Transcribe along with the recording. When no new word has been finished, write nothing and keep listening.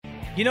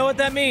You know what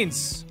that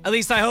means. At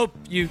least I hope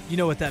you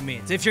know what that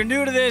means. If you're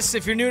new to this,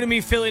 if you're new to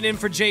me filling in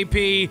for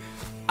JP,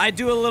 I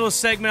do a little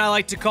segment I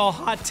like to call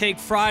Hot Take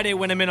Friday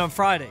when I'm in on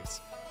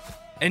Fridays.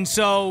 And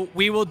so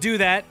we will do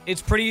that.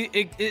 It's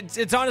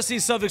it's honestly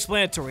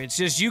self-explanatory. It's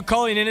just you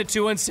calling in at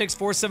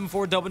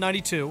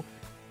 216-474-92,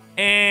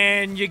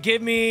 and you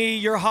give me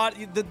your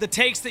the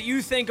takes that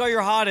you think are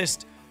your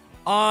hottest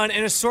on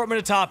an assortment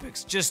of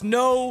topics. Just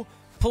no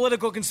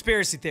political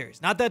conspiracy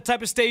theories. Not that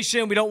type of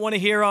station. We don't want to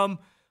hear them.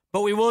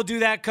 But we will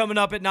do that coming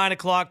up at 9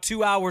 o'clock,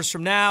 2 hours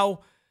from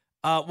now.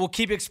 We'll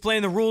keep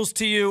explaining the rules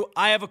to you.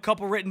 I have a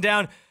couple written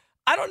down.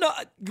 I don't know.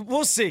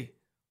 We'll see.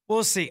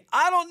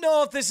 I don't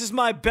know if this is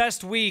my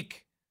best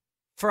week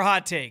for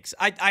hot takes.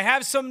 I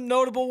have some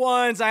notable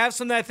ones. I have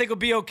some that I think will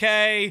be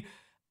okay.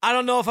 I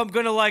don't know if I'm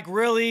going to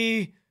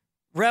really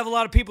rev a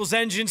lot of people's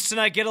engines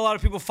tonight, get a lot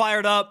of people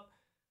fired up.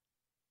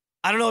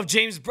 I don't know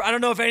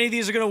if any of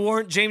these are going to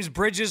warrant James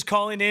Bridges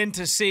calling in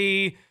to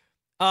see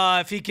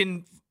if he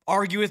can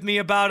argue with me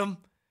about them,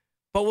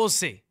 but we'll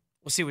see.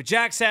 We'll see what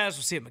Jax has.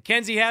 We'll see what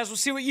Mackenzie has. We'll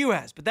see what you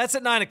has. But that's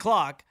at 9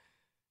 o'clock.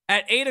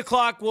 At 8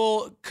 o'clock,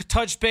 we'll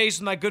touch base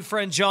with my good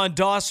friend John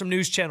Doss from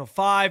News Channel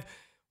 5.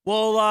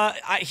 Well,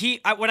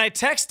 when I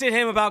texted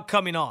him about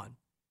coming on,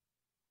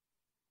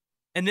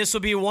 and this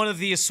will be one of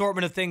the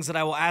assortment of things that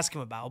I will ask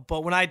him about,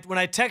 but when I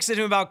texted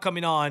him about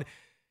coming on,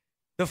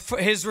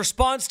 his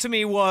response to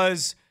me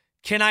was,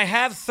 "Can I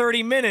have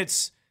 30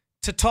 minutes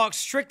to talk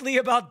strictly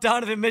about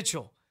Donovan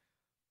Mitchell?"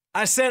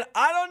 I said,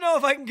 I don't know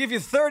if I can give you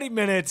 30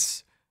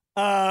 minutes,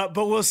 but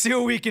we'll see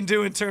what we can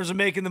do in terms of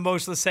making the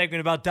most of the segment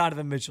about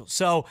Donovan Mitchell.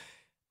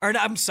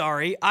 I'm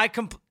sorry,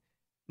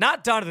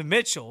 not Donovan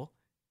Mitchell,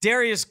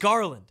 Darius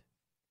Garland.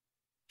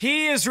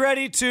 He is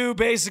ready to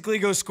basically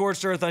go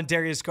scorched earth on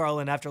Darius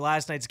Garland after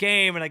last night's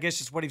game, and I guess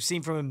just what he's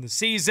seen from him this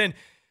season.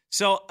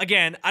 So,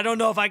 again, I don't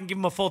know if I can give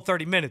him a full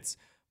 30 minutes,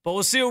 but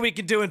we'll see what we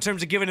can do in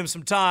terms of giving him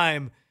some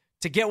time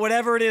to get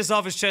whatever it is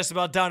off his chest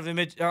about Donovan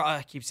Mitchell, or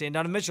I keep saying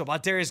Donovan Mitchell,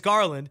 about Darius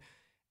Garland.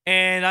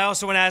 And I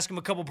also want to ask him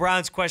a couple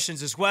Browns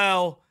questions as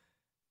well,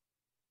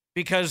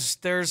 because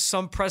there's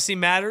some pressing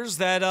matters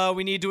that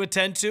we need to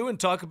attend to and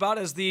talk about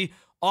as the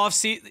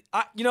offseason.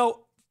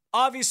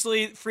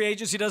 Obviously, free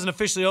agency doesn't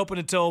officially open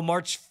until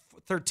March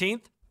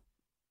 13th.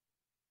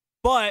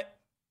 But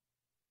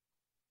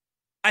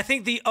I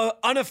think the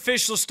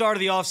unofficial start of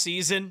the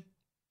offseason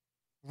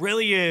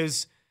really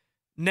is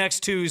next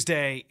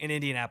Tuesday in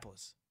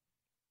Indianapolis.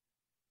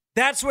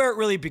 That's where it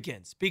really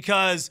begins,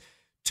 because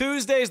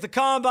Tuesday is the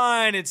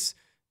combine. It's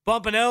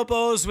bumping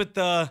elbows with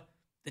the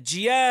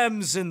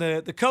GMs and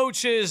the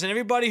coaches and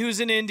everybody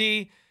who's in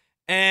Indy,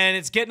 and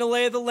it's getting a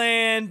lay of the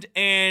land,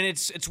 and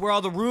it's where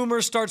all the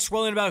rumors start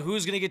swirling about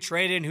who's going to get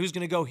traded and who's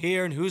going to go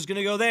here and who's going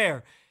to go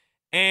there.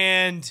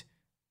 And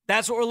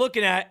that's what we're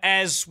looking at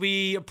as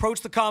we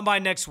approach the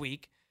combine next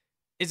week,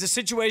 is a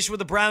situation where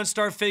the Browns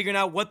start figuring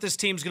out what this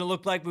team's going to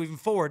look like moving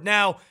forward.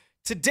 Now,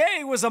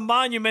 today was a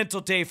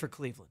monumental day for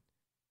Cleveland.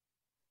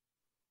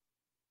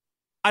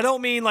 I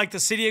don't mean like the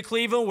city of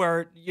Cleveland,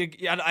 where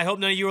I hope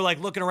none of you are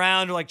looking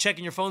around or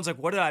checking your phones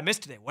what did I miss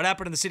today? What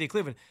happened in the city of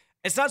Cleveland?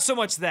 It's not so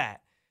much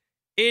that.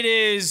 It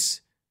is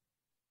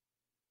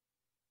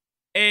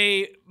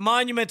a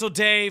monumental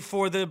day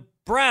for the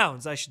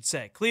Browns, I should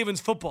say, Cleveland's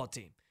football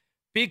team,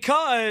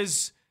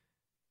 because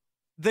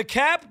the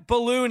cap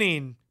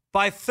ballooning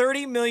by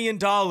 $30 million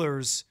to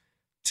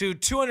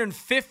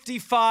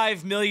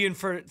 $255 million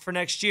for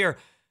next year.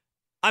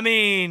 I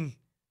mean,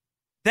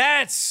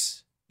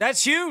 that's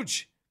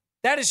huge.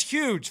 That is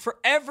huge for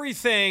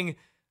everything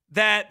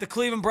that the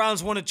Cleveland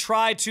Browns want to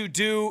try to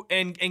do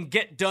and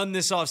get done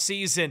this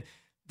offseason.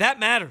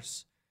 That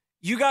matters.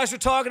 You guys were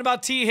talking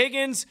about T.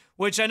 Higgins,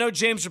 which I know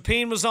James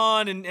Rapine was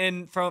on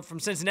and from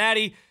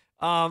Cincinnati,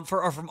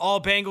 from All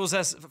Bengals,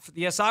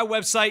 the SI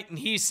website, and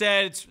he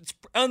said it's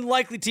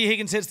unlikely T.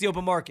 Higgins hits the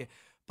open market.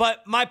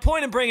 But my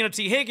point in bringing up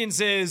T.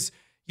 Higgins is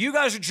you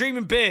guys are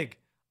dreaming big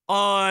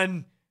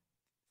on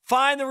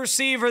find the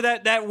receiver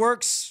that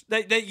works,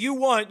 that you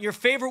want, your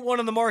favorite one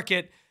on the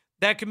market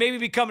that could maybe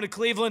be coming to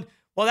Cleveland.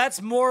 Well, that's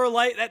more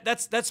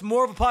that's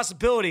more of a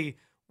possibility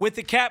with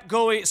the cap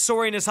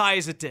soaring as high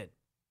as it did.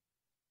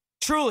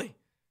 Truly,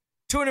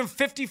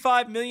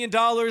 $255 million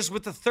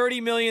with the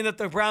 $30 million that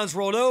the Browns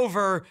rolled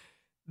over.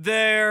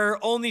 They're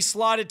only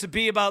slotted to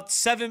be about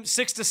 $6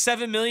 to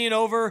 $7 million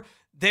over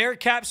their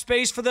cap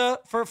space for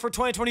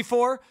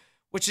 2024.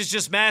 Which is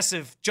just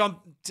massive.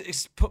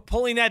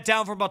 Pulling that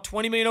down from about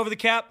 $20 million over the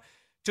cap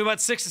to about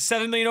 $6 to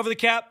 $7 million over the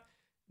cap.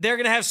 They're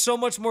going to have so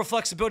much more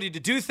flexibility to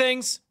do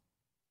things.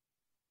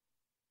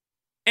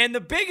 And the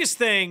biggest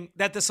thing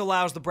that this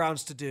allows the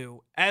Browns to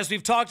do, as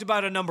we've talked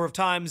about a number of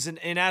times,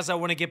 and as I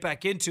want to get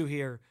back into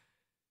here,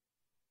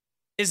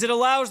 is it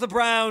allows the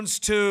Browns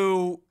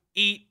to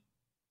eat,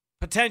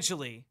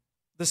 potentially,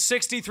 the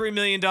 $63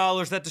 million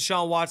that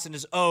Deshaun Watson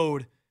is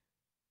owed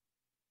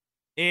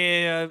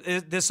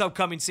this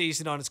upcoming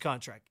season on his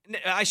contract.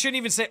 I shouldn't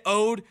even say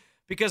owed,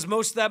 because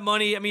most of that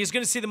money, he's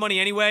going to see the money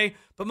anyway,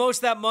 but most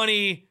of that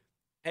money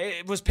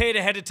was paid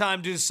ahead of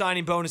time due to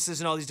signing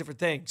bonuses and all these different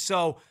things.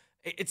 So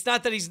it's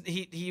not that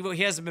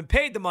he hasn't been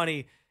paid the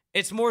money.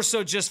 It's more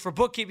so just for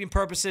bookkeeping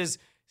purposes.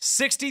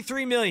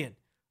 $63 million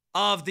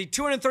of the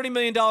 $230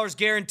 million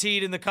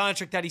guaranteed in the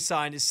contract that he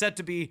signed is set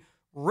to be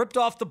ripped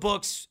off the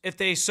books if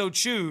they so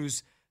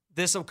choose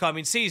this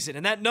upcoming season.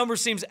 And that number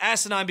seems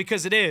asinine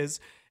because it is.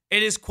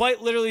 It is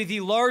quite literally the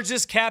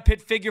largest cap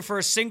hit figure for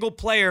a single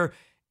player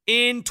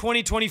in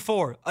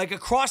 2024. Like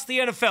across the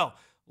NFL,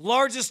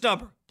 largest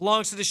number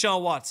belongs to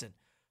Deshaun Watson.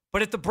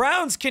 But if the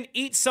Browns can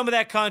eat some of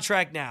that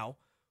contract now,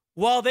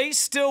 while they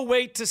still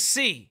wait to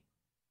see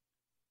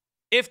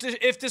if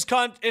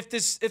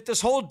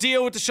this whole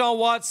deal with Deshaun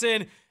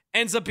Watson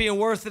ends up being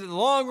worth it in the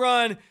long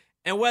run,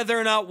 and whether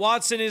or not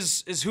Watson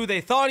is who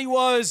they thought he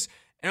was,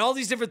 and all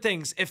these different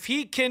things, if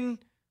he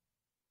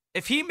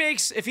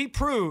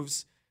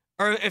proves,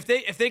 or if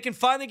they can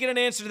finally get an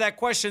answer to that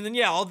question, then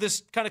yeah, all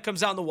this kind of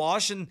comes out in the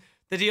wash, and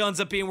the deal ends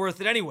up being worth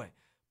it anyway.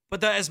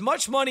 But as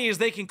much money as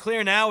they can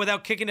clear now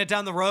without kicking it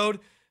down the road,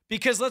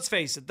 because let's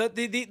face it,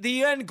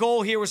 the end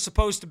goal here was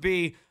supposed to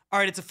be, all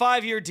right, it's a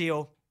 5-year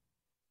deal,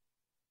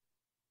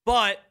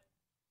 but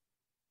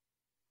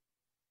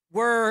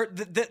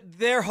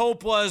their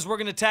hope was we're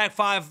going to tack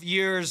 5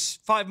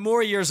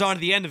 more years on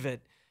to the end of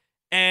it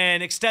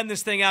and extend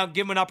this thing out,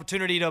 give him an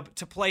opportunity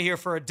to play here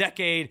for a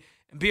decade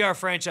and be our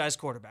franchise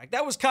quarterback.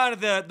 That was kind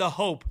of the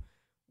hope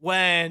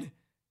when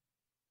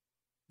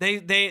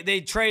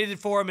they traded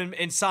for him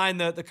and signed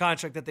the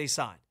contract that they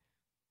signed.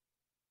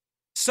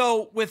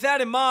 So with that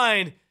in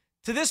mind,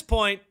 to this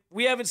point,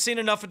 we haven't seen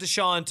enough of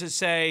Deshaun to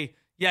say,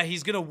 yeah,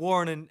 he's going to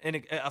warrant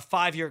a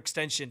 5-year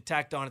extension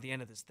tacked on at the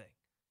end of this thing.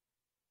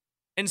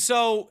 And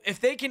so if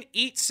they can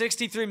eat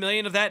 $63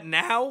 million of that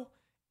now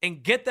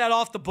and get that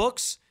off the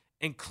books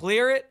and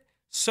clear it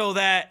so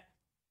that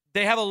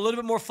they have a little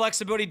bit more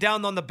flexibility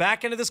down on the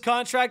back end of this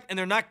contract and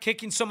they're not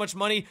kicking so much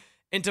money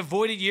into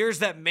voided years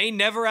that may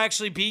never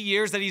actually be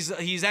years that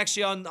he's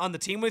actually on the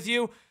team with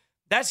you,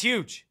 that's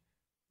huge.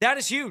 That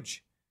is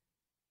huge.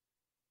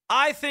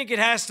 I think it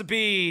has to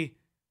be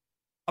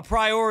a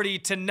priority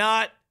to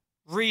not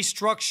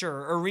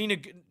restructure or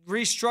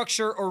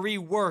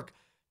rework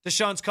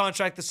Deshaun's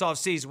contract this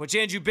offseason, which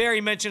Andrew Berry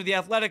mentioned to The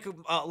Athletic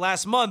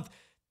last month,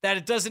 that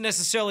it doesn't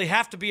necessarily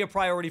have to be a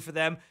priority for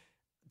them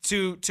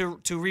to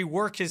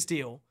rework his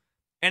deal.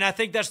 And I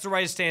think that's the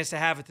right stance to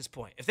have at this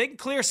point. If they can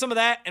clear some of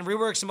that and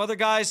rework some other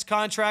guys'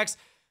 contracts,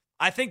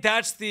 I think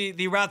that's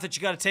the route that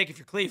you got to take if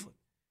you're Cleveland.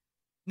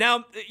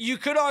 Now, you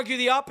could argue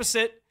the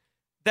opposite,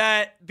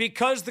 that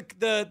because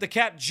the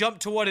cap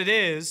jumped to what it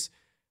is,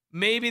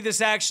 maybe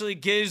this actually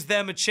gives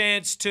them a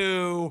chance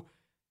to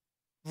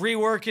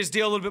rework his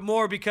deal a little bit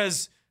more,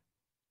 because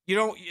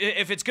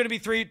if it's going to be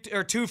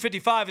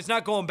 255, it's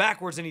not going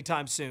backwards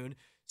anytime soon.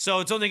 So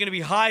it's only going to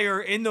be higher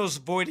in those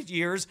voided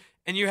years,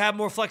 and you have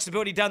more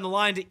flexibility down the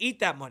line to eat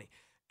that money.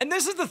 And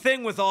this is the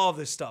thing with all of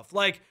this stuff.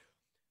 Like,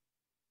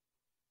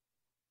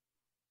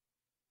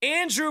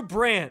 Andrew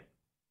Brandt,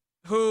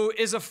 who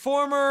is a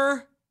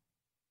former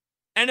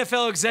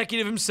NFL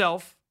executive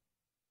himself,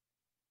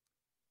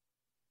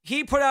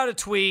 he put out a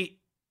tweet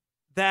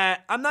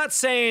that I'm not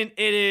saying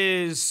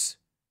he's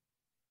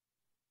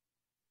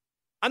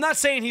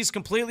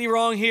completely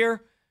wrong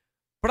here,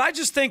 but I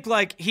just think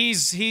like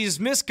he's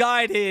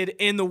misguided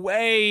in the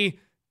way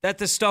that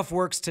this stuff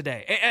works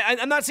today.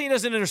 I'm not saying he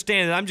doesn't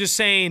understand it. I'm just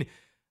saying,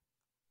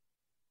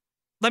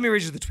 let me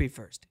read you the tweet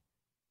first.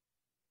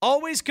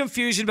 Always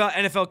confusion about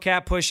NFL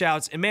cap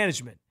push-outs and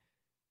management.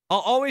 I'll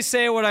always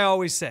say what I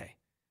always say.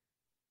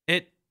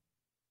 It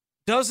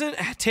doesn't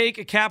take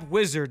a cap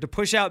wizard to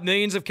push out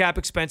millions of cap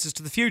expenses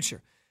to the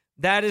future.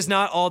 That is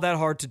not all that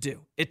hard to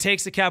do. It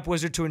takes a cap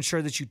wizard to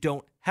ensure that you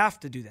don't have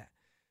to do that.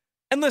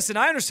 And listen,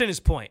 I understand his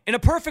point. In a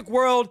perfect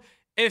world,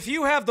 if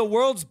you have the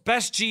world's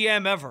best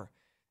GM ever,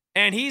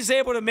 and he's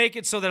able to make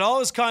it so that all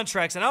his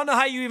contracts, and I don't know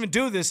how you even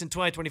do this in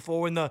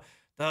 2024 when the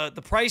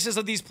prices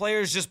of these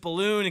players just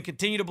balloon and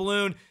continue to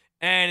balloon,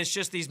 and it's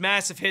just these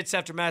massive hits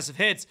after massive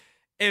hits.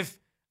 And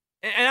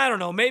I don't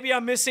know, maybe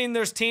I'm missing,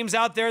 there's teams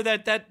out there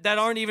that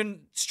aren't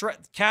even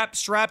cap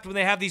strapped when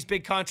they have these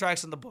big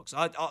contracts in the books.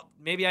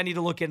 Maybe I need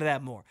to look into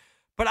that more.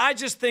 But I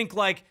just think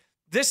like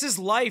this is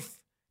life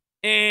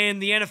in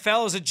the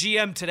NFL as a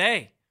GM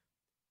today.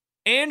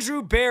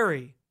 Andrew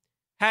Berry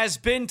has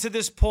been to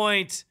this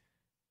point,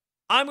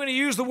 I'm going to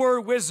use the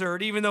word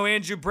wizard, even though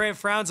Andrew Brandt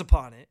frowns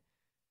upon it,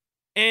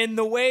 in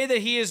the way that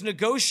he has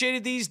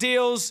negotiated these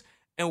deals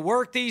and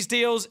worked these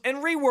deals and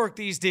reworked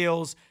these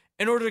deals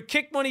in order to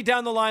kick money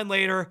down the line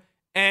later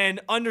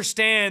and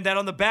understand that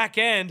on the back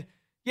end,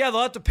 yeah,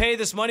 they'll have to pay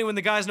this money when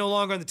the guy's no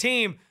longer on the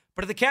team,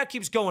 but if the cap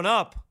keeps going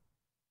up,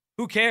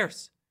 who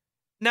cares?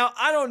 Now,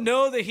 I don't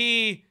know that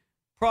he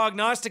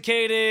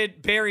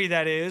prognosticated, Barry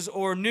that is,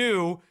 or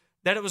knew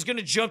that it was going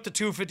to jump to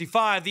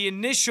 255. The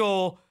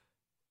initial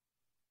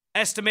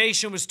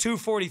estimation was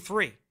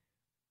 243.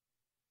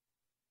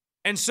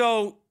 And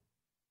so,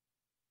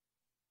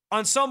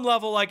 on some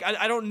level, like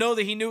I don't know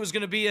that he knew it was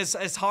going to be as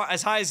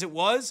high as it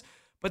was,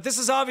 but this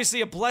is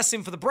obviously a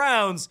blessing for the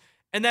Browns,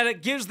 and that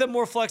it gives them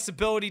more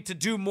flexibility to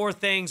do more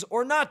things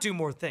or not do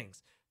more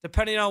things.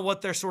 depending on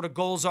what their sort of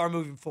goals are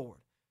moving forward.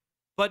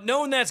 But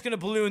knowing that's going to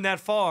balloon that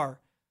far,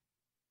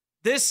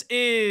 this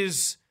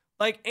is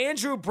like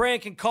Andrew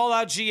Brandt can call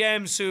out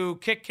GMs who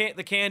kick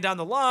the can down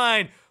the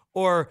line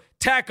or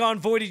tack on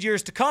voided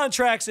years to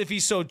contracts if he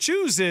so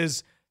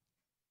chooses.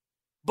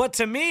 But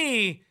to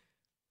me,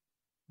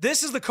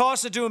 this is the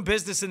cost of doing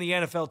business in the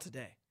NFL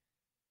today.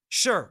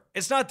 Sure,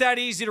 it's not that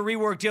easy to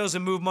rework deals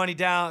and move money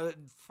down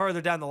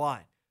further down the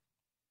line.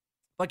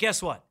 But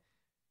guess what?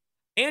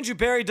 Andrew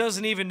Berry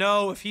doesn't even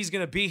know if he's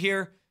going to be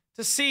here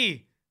to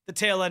see the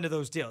tail end of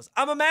those deals.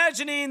 I'm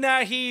imagining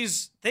that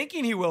he's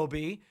thinking he will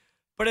be,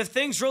 but if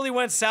things really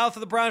went south for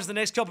the Browns the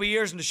next couple of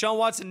years and Deshaun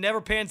Watson never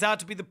pans out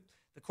to be the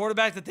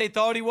quarterback that they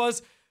thought he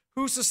was,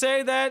 who's to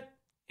say that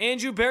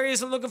Andrew Berry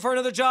isn't looking for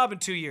another job in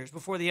 2 years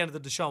before the end of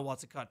the Deshaun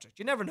Watson contract?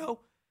 You never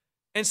know.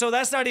 And so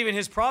that's not even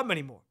his problem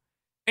anymore.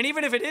 And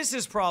even if it is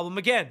his problem,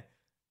 again,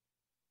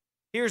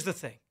 here's the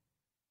thing.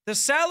 The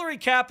salary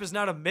cap is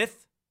not a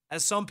myth,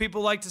 as some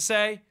people like to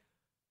say,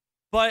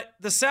 but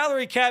the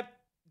salary cap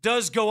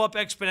does go up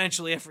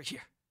exponentially every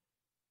year.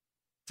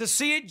 To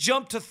see it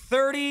jump to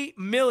 $30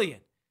 million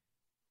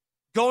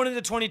going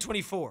into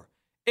 2024,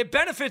 it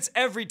benefits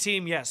every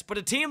team, yes, but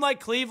a team like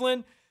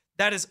Cleveland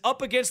that is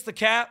up against the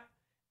cap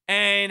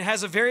and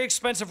has a very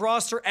expensive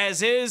roster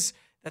as is,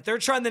 that they're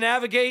trying to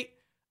navigate,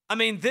 I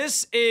mean,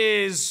 this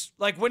is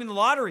like winning the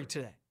lottery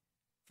today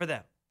for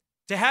them.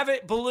 To have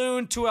it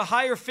balloon to a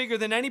higher figure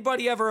than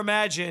anybody ever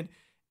imagined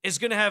is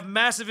going to have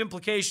massive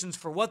implications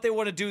for what they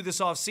want to do this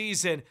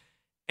offseason.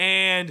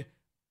 And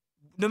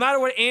no matter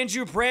what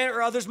Andrew Brandt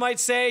or others might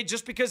say,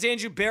 just because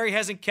Andrew Berry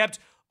hasn't kept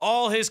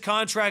all his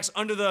contracts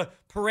under the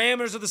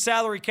parameters of the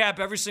salary cap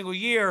every single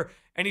year,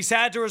 and he's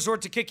had to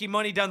resort to kicking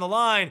money down the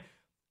line,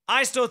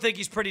 I still think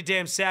he's pretty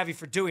damn savvy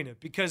for doing it.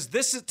 Because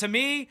this is, to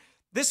me,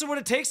 this is what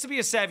it takes to be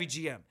a savvy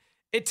GM.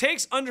 It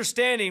takes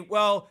understanding,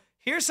 well,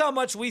 here's how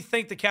much we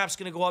think the cap's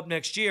going to go up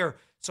next year.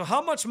 So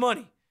how much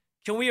money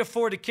can we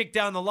afford to kick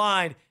down the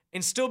line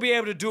and still be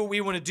able to do what we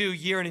want to do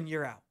year in and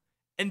year out?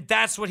 And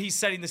that's what he's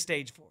setting the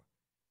stage for.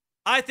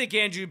 I think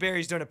Andrew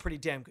Berry's done a pretty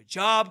damn good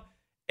job.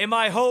 And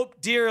my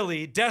hope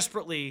dearly,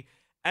 desperately,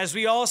 as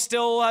we all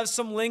still have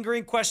some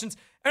lingering questions,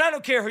 and I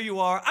don't care who you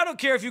are. I don't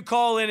care if you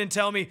call in and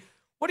tell me,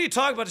 what are you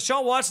talking about?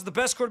 Deshaun Watson is the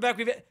best quarterback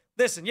we've had.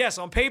 Listen, yes,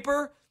 on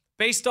paper,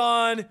 based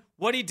on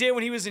what he did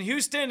when he was in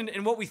Houston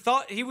and what we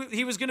thought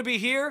he was going to be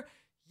here,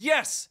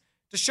 yes,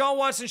 Deshaun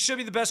Watson should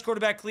be the best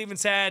quarterback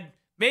Cleveland's had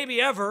maybe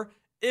ever,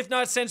 if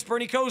not since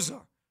Bernie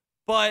Kosar.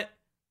 But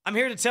I'm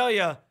here to tell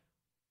you,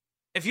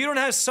 if you don't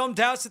have some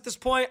doubts at this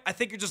point, I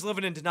think you're just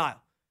living in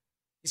denial.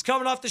 He's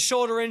coming off the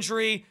shoulder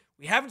injury.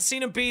 We haven't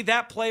seen him be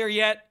that player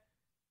yet.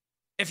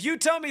 If you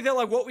tell me that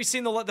like what we've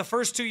seen the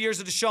first 2 years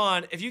of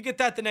Deshaun, if you get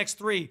that the next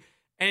three,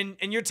 and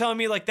you're telling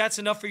me like that's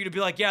enough for you to be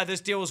like, yeah,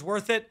 this deal was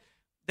worth it,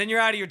 then you're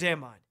out of your damn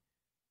mind.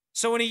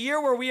 So in a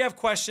year where we have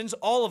questions,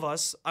 all of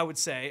us, I would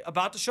say,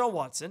 about Deshaun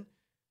Watson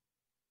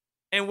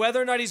and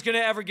whether or not he's going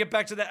to ever get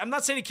back to that. I'm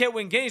not saying he can't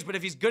win games, but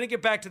if he's going to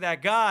get back to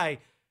that guy,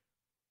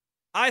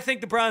 I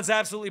think the Browns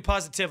absolutely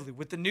positively,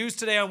 with the news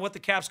today on what the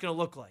cap's going to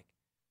look like,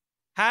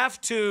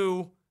 have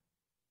to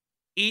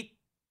eat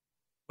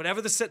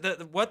whatever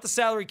what the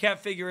salary cap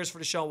figure is for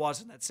Deshaun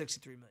Watson, that's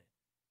 $63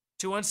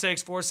 million.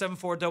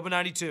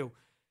 216-474-92.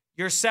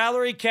 Your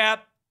salary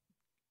cap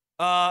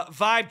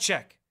vibe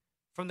check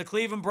from the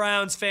Cleveland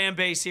Browns fan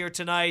base here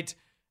tonight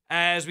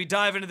as we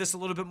dive into this a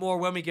little bit more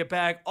when we get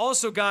back.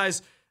 Also,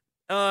 guys,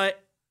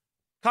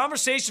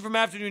 conversation from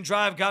Afternoon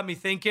Drive got me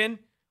thinking,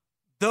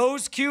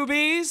 those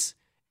QBs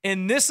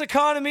in this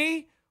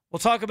economy, we'll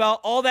talk about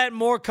all that and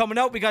more coming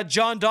up. We got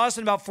John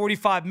Dawson in about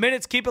 45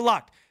 minutes. Keep it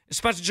locked. It's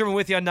Spencer German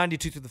with you on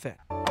 92 through the Fan.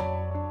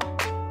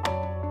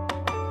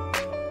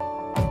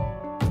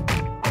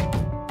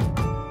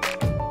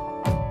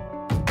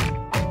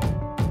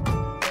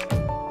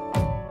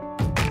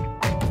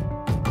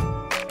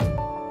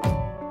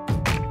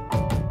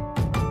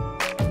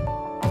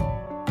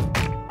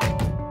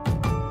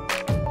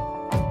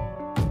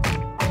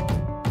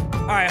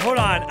 All right, hold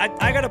on.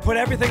 I got to put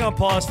everything on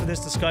pause for this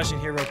discussion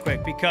here real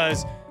quick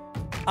because,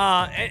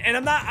 and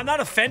I'm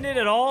not offended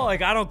at all.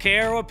 Like, I don't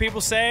care what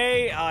people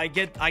say. I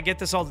get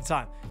this all the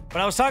time.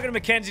 But I was talking to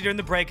Mackenzie during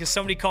the break because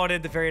somebody called in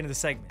at the very end of the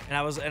segment, and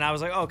I was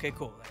like, oh, okay,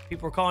 cool.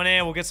 People are calling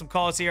in. We'll get some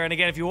calls here. And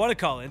again, if you want to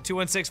call in,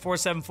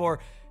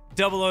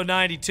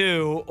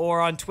 216-474-0092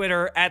 or on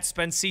Twitter at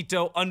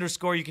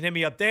Spencito_. You can hit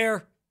me up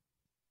there.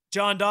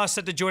 John Doss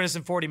said to join us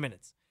in 40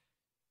 minutes.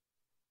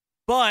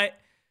 But,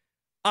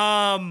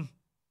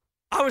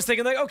 I was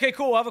thinking, like, okay,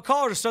 cool. I'll have a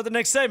caller to start the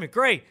next segment.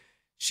 Great.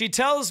 She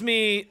tells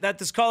me that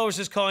this caller was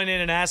just calling in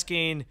and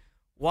asking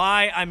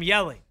why I'm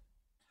yelling.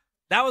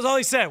 That was all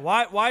he said.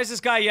 Why is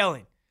this guy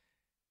yelling?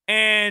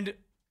 And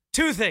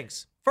two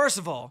things. First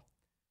of all,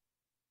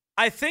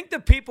 I think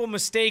that people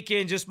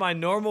mistaken just my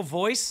normal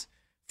voice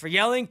for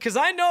yelling, because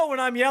I know when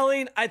I'm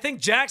yelling, I think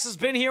Jax has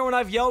been here when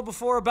I've yelled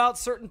before about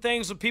certain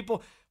things with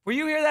people. Were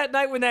you here that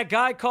night when that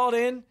guy called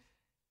in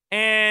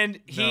and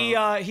he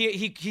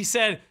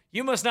said,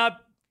 you must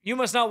not You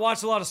must not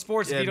watch a lot of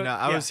sports. Yeah, if you don't, no,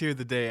 I was here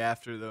the day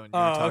after, though, and you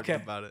were talking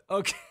about it.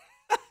 Okay.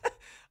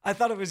 I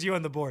thought it was you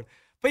on the board.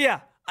 But yeah,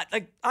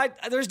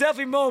 there's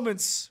definitely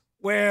moments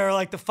where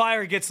like the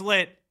fire gets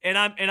lit and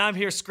I'm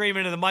here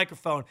screaming into the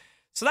microphone.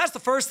 So that's the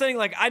first thing.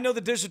 Like, I know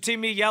the difference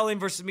between me yelling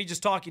versus me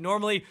just talking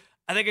normally.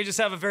 I think I just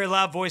have a very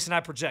loud voice and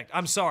I project.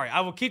 I'm sorry.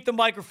 I will keep the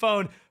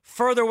microphone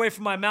further away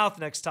from my mouth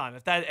next time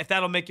if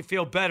that'll make you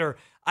feel better.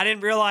 I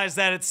didn't realize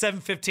that at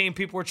 7:15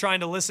 people were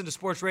trying to listen to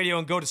sports radio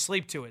and go to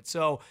sleep to it.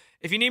 So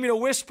if you need me to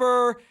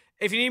whisper,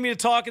 if you need me to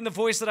talk in the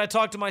voice that I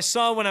talk to my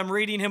son when I'm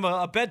reading him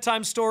a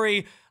bedtime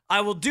story,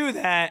 I will do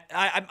that.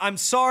 I'm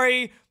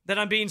sorry that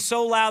I'm being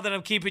so loud that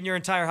I'm keeping your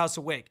entire house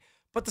awake.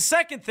 But the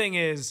second thing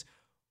is,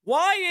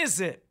 why is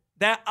it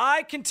that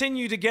I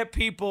continue to get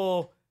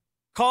people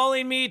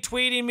calling me,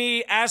 tweeting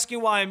me,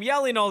 asking why I'm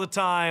yelling all the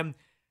time,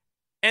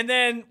 and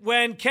then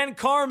when Ken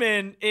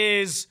Carman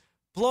is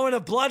blowing a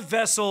blood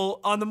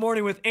vessel on The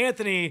Morning with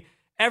Anthony,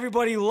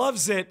 everybody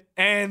loves it,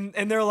 and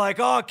they're like,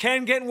 oh,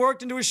 Ken getting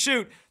worked into a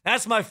shoot.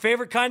 That's my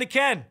favorite kind of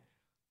Ken.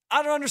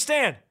 I don't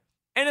understand.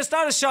 And it's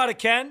not a shot at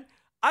Ken.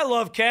 I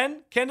love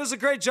Ken. Ken does a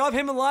great job.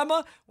 Him and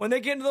Lima, when they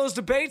get into those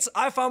debates,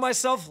 I found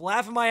myself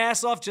laughing my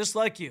ass off just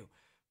like you.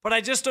 But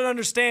I just don't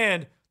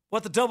understand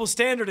what the double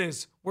standard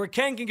is, where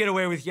Ken can get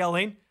away with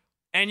yelling,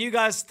 and you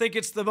guys think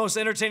it's the most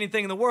entertaining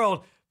thing in the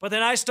world, but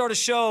then I start a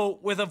show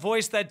with a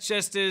voice that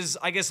just is,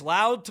 I guess,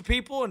 loud to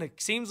people, and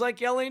it seems like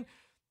yelling,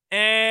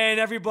 and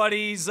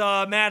everybody's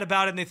mad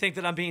about it, and they think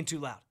that I'm being too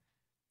loud.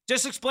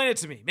 Just explain it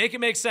to me. Make it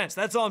make sense.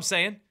 That's all I'm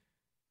saying.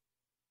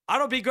 I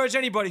don't begrudge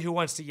anybody who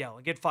wants to yell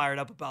and get fired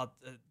up about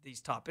these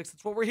topics.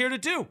 That's what we're here to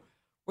do.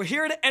 We're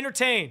here to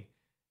entertain.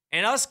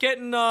 And us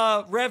getting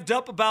revved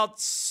up about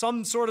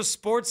some sort of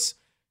sports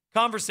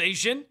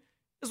conversation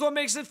is what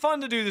makes it fun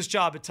to do this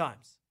job at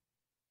times.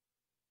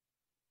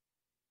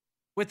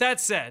 With that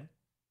said,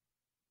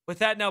 with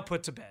that now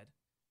put to bed,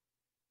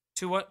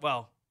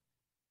 I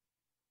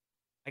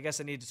guess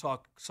I need to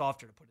talk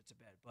softer to put it to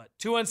bed, but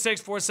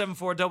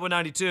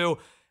 216-474-92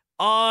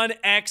 on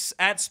X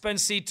at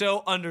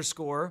Spencito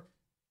 _.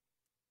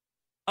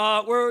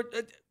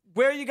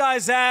 Where are you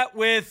guys at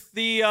with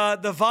the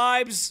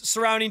vibes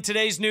surrounding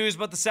today's news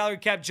about the salary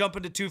cap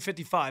jumping to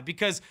 255?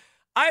 Because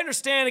I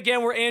understand,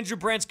 again, where Andrew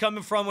Brandt's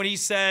coming from when he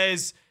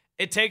says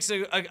it takes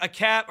a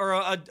cap or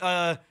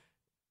a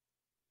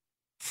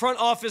front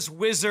office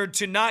wizard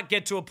to not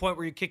get to a point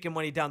where you're kicking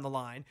money down the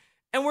line.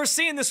 And we're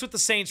seeing this with the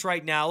Saints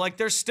right now. Like,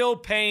 they're still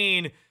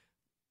paying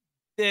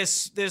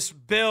this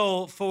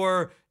bill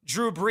for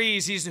Drew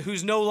Brees,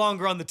 who's no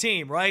longer on the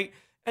team, right?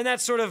 And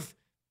that sort of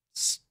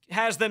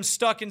has them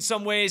stuck in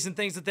some ways and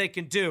things that they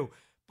can do.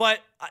 But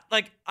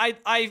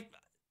I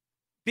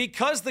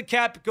because the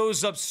cap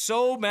goes up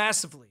so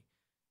massively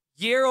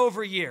year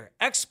over year,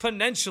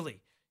 exponentially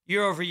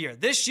year over year.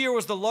 This year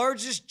was the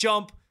largest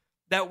jump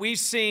that we've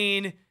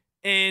seen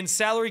in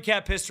salary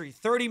cap history,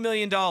 $30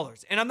 million.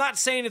 And I'm not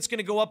saying it's going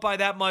to go up by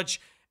that much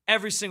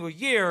every single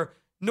year,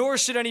 nor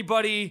should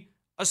anybody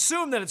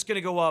assume that it's going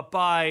to go up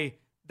by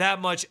that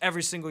much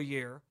every single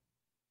year.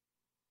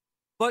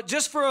 But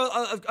just for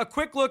a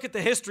quick look at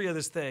the history of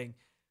this thing,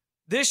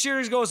 this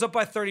year goes up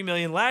by $30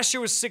 million. Last year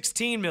was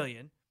 $16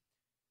 million.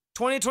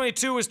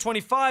 2022 was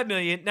 $25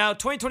 million. Now,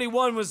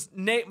 2021 was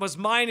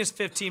minus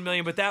 $15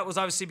 million, but that was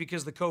obviously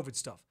because of the COVID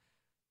stuff.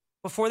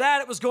 Before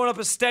that, it was going up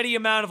a steady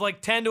amount of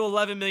like $10 to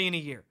 $11 million a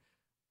year.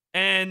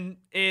 And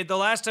the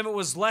last time it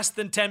was less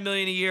than $10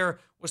 million a year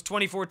was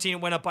 2014.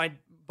 It went up by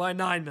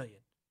 $9 million.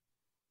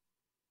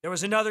 There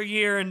was another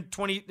year in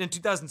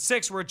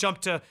 2006 where it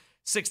jumped to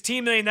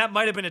 $16 million. That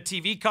might have been a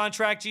TV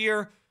contract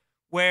year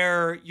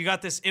where you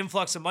got this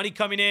influx of money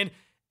coming in.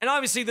 And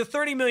obviously the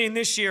 $30 million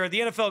this year,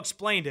 the NFL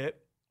explained it.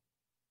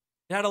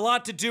 It had a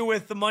lot to do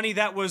with the money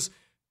that was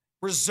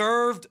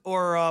reserved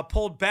or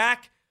pulled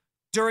back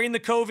during the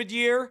COVID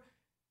year.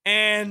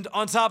 And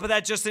on top of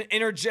that, just an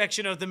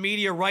interjection of the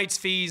media rights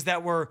fees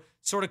that were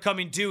sort of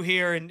coming due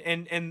here.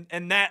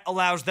 And that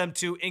allows them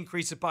to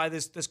increase it by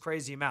this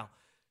crazy amount.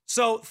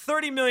 So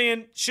 $30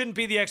 million shouldn't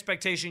be the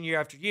expectation year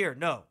after year.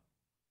 No.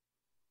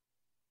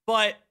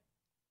 But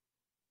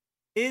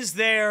is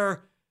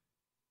it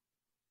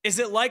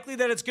likely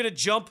that it's going to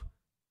jump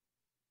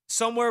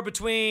somewhere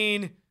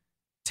between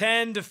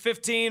 10 to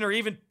 15 or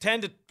even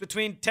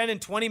between 10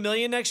 and 20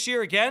 million next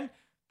year again?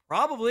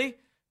 Probably,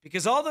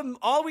 because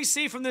all we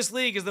see from this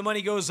league is the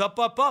money goes up,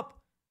 up, up.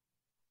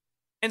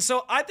 And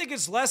so I think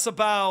it's less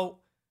about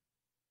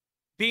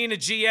being a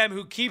GM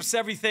who keeps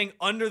everything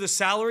under the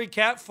salary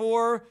cap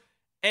for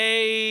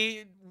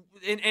in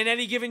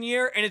any given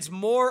year, and it's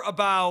more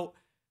about,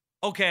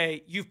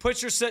 okay, you've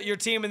put your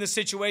team in this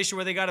situation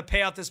where they got to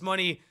pay out this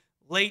money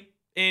late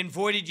in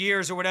voided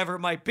years or whatever it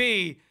might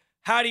be.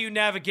 How do you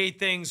navigate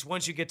things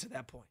once you get to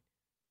that point?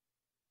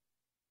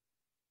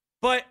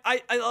 But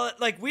I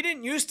we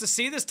didn't used to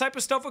see this type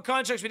of stuff with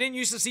contracts. We didn't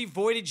used to see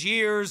voided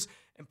years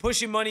and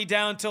pushing money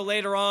down till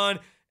later on.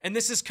 And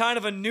this is kind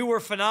of a newer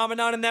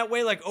phenomenon in that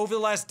way. Like over the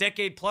last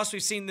decade plus,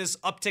 we've seen this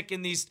uptick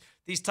in these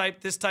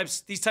types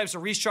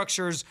of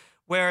restructures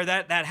where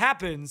that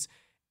happens.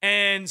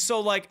 And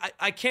so, like,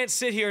 I can't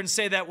sit here and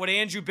say that what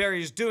Andrew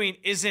Berry is doing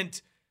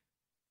isn't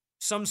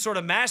some sort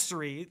of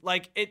mastery.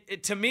 Like,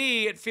 it to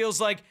me, it feels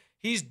like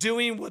he's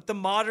doing what the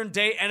modern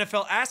day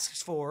NFL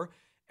asks for,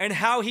 and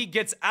how he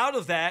gets out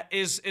of that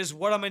is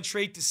what I'm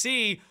intrigued to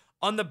see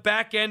on the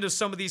back end of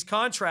some of these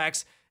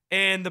contracts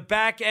and the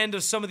back end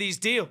of some of these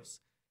deals.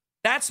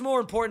 That's more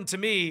important to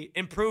me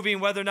in proving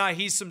whether or not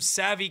he's some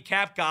savvy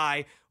cap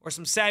guy or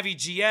some savvy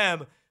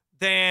GM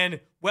than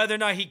whether or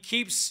not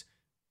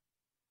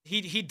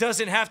he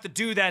doesn't have to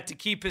do that to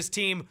keep his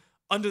team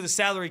under the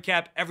salary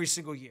cap every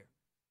single year.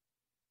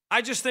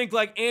 I just think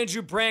like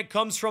Andrew Brandt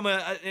comes from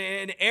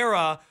an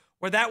era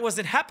where that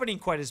wasn't happening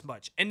quite as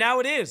much. And now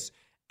it is.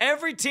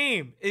 Every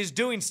team is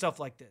doing stuff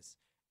like this.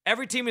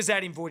 Every team is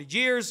adding voided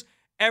years.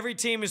 Every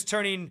team is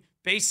turning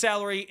base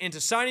salary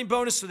into signing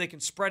bonus so they can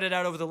spread it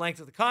out over the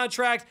length of the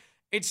contract.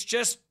 It's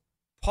just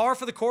par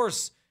for the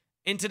course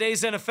in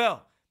today's NFL.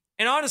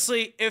 And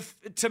honestly, if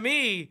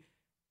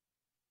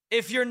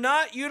you're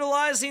not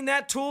utilizing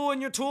that tool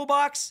in your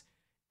toolbox,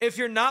 if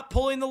you're not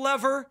pulling the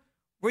lever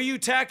where you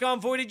tack on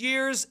voided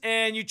years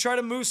and you try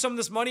to move some of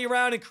this money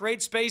around and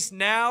create space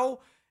now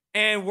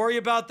and worry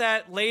about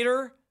that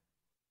later,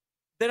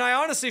 then I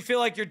honestly feel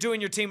like you're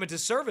doing your team a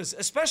disservice,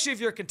 especially if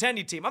you're a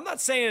contending team. I'm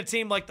not saying a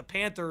team like the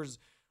Panthers,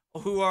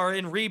 who are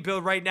in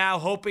rebuild right now,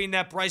 hoping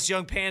that Bryce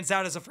Young pans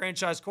out as a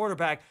franchise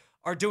quarterback,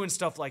 are doing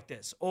stuff like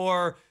this.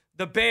 Or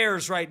the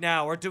Bears right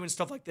now are doing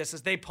stuff like this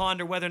as they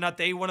ponder whether or not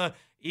they want to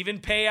even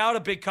pay out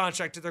a big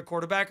contract to their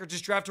quarterback or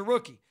just draft a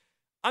rookie.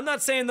 I'm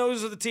not saying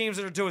those are the teams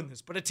that are doing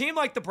this, but a team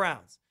like the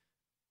Browns,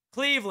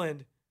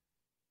 Cleveland,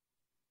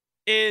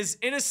 is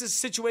in a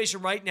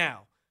situation right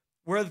now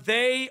where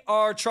they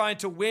are trying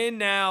to win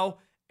now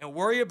and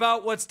worry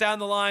about what's down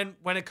the line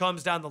when it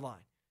comes down the line.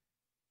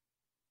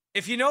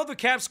 If you know the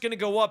cap's going to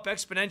go up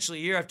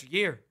exponentially year after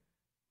year,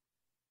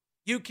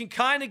 you can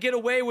kind of get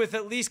away with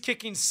at least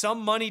kicking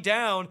some money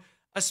down,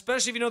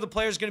 especially if you know the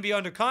player's going to be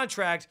under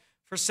contract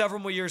for several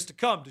more years to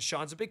come.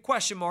 Deshaun's a big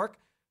question mark,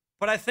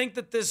 but I think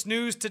that this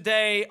news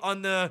today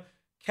on the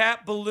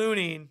cap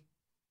ballooning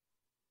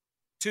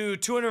to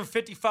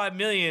 $255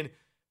 million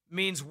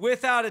means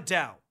without a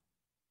doubt,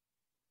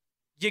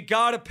 you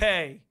got to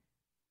pay.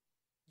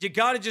 You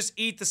got to just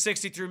eat the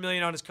 $63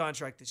 million on his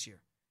contract this year.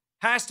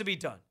 Has to be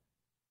done.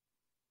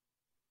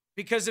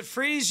 Because it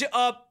frees you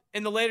up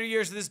in the later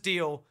years of this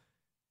deal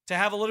to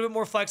have a little bit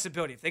more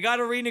flexibility. If they got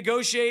to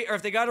renegotiate or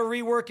if they got to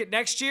rework it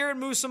next year and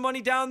move some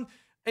money down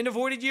into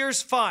voided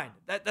years, fine.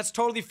 That's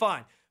totally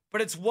fine.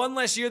 But it's one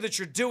less year that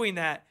you're doing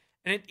that,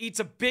 and it eats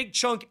a big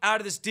chunk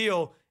out of this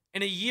deal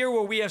in a year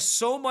where we have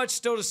so much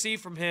still to see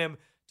from him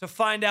to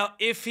find out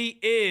if he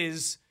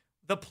is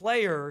the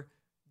player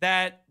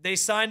that they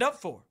signed up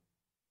for.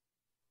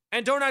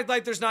 And don't act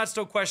like there's not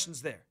still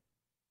questions there.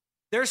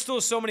 There's still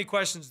so many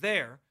questions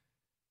there.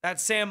 That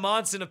Sam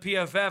Monson of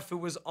PFF, who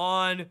was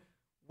on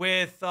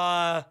with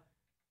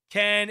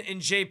Ken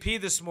and JP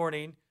this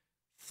morning,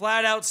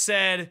 flat out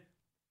said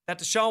that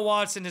Deshaun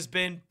Watson has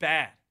been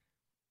bad.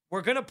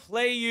 We're going to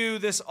play you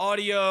this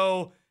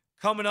audio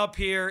coming up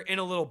here in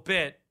a little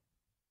bit.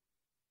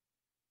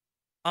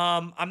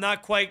 I'm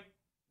not quite,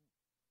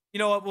 you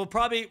know what,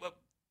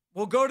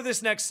 we'll go to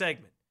this next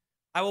segment.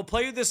 I will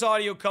play you this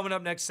audio coming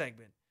up next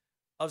segment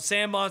of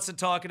Sam Monson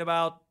talking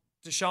about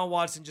Deshaun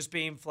Watson just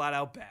being flat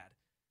out bad.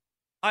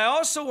 I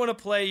also want to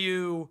play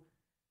you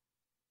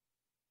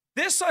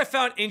this I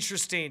found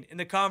interesting in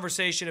the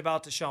conversation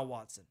about Deshaun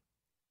Watson.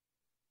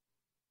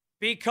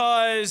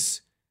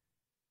 Because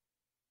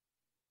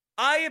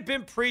I have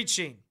been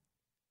preaching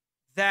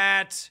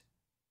that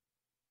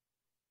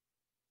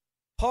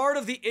part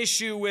of the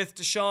issue with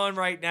Deshaun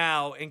right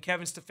now and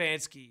Kevin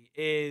Stefanski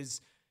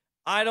is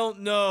I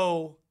don't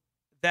know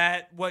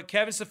that what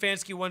Kevin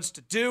Stefanski wants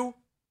to do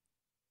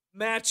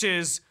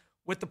matches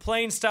with the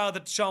playing style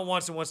that Deshaun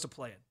Watson wants to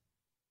play in.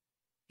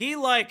 He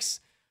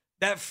likes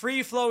that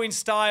free-flowing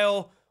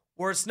style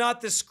where it's not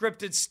this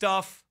scripted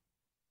stuff,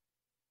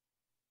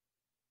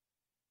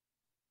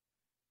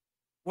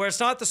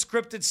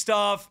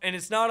 and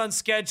it's not on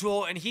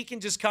schedule, and he can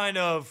just kind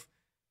of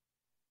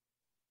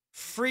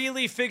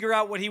freely figure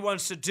out what he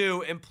wants to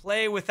do and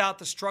play without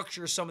the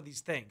structure of some of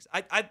these things.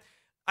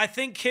 I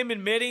think him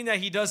admitting that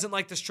he doesn't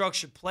like the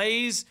structured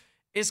plays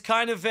is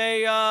kind of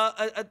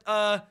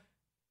a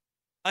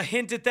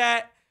hint at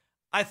that.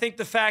 I think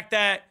the fact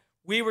that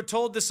we were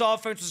told this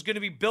offense was going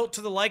to be built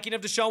to the liking of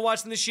Deshaun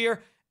Watson this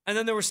year, and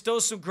then there were still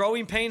some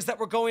growing pains that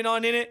were going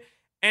on in it,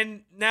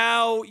 and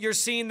now you're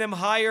seeing them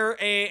hire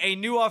a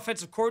new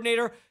offensive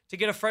coordinator to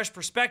get a fresh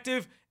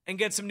perspective and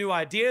get some new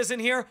ideas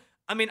in here.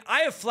 I mean,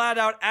 I have flat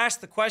out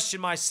asked the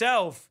question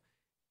myself,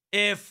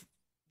 if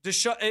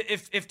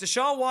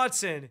Deshaun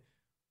Watson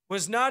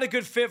was not a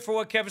good fit for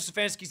what Kevin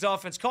Stefanski's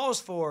offense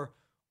calls for,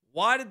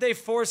 why did they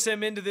force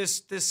him into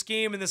this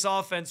scheme and this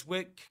offense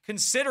with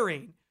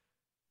considering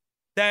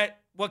that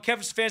what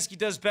Kevin Stefanski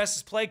does best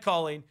is play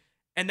calling,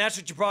 and that's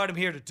what you brought him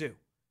here to do?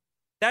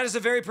 That is a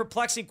very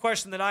perplexing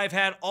question that I've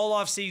had all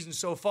offseason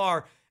so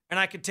far, and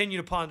I continue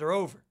to ponder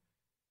over.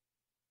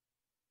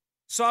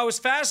 So I was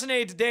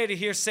fascinated today to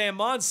hear Sam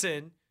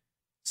Monson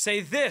say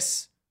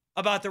this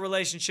about the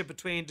relationship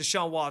between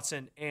Deshaun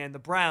Watson and the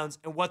Browns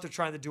and what they're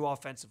trying to do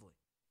offensively.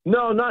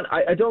 No,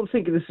 I don't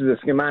think this is a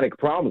schematic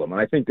problem,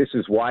 and I think this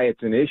is why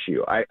it's an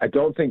issue. I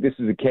don't think this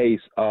is a case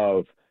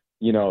of,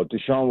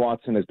 Deshaun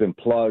Watson has been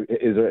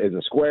is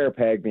a square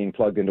peg being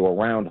plugged into a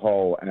round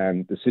hole,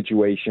 and the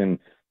situation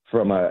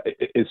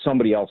is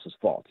somebody else's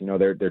fault.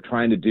 They're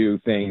trying to do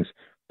things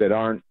that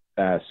aren't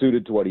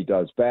suited to what he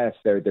does best.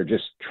 They're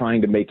just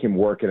trying to make him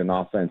work in an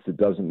offense that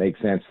doesn't make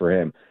sense for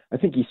him. I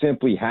think he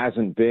simply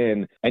hasn't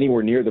been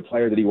anywhere near the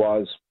player that he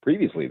was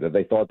previously, that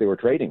they thought they were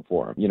trading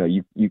for him.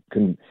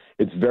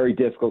 It's very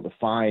difficult to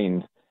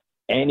find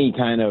any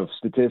kind of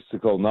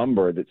statistical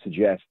number that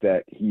suggests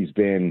that he's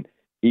been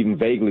even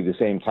vaguely the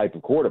same type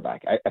of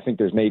quarterback. I think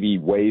there's maybe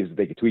ways that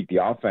they could tweak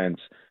the offense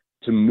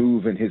to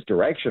move in his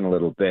direction a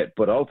little bit,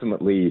 but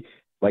ultimately,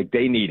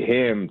 they need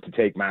him to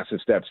take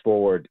massive steps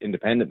forward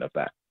independent of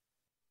that.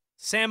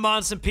 Sam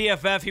Monson,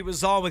 PFF, he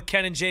was on with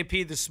Ken and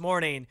JP this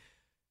morning.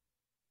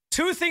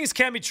 Two things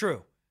can be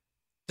true.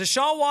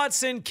 Deshaun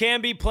Watson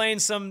can be playing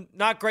some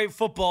not great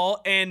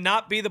football and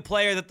not be the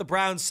player that the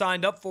Browns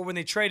signed up for when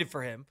they traded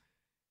for him.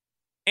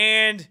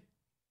 And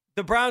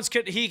the Browns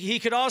he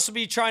could also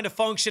be trying to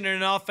function in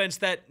an offense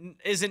that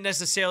isn't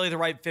necessarily the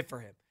right fit for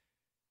him.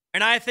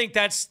 And I think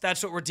that's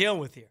what we're dealing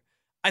with here.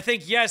 I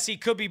think, yes, he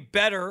could be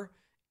better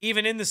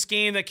even in the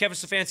scheme that Kevin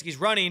Stefanski's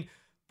running,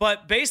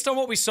 but based on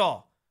what we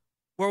saw,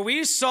 where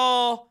we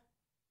saw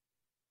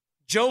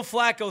Joe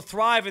Flacco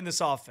thrive in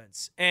this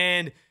offense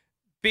and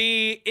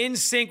be in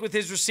sync with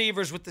his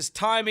receivers with this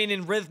timing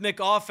and rhythmic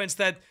offense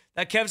that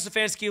Kevin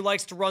Stefanski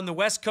likes to run, the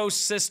West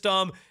Coast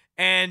system,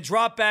 and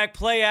drop back,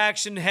 play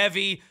action,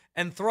 heavy,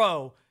 and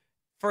throw.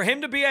 For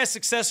him to be as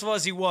successful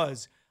as he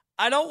was,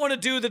 I don't want to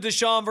do the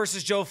Deshaun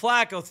versus Joe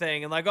Flacco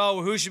thing and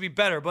who should be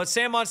better. But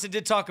Sam Monson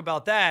did talk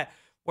about that,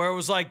 where it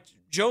was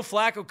Joe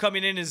Flacco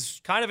coming in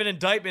is kind of an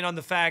indictment on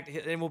the fact,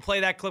 and we'll play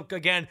that clip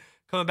again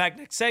coming back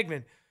next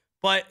segment,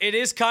 but it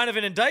is kind of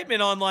an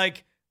indictment on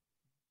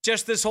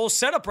just this whole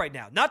setup right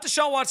now. Not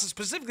Deshaun Watson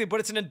specifically, but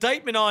it's an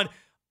indictment on,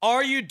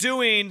 are you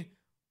doing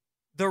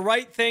the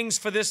right things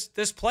for this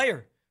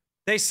player?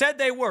 They said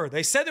they were.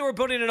 They said they were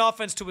building an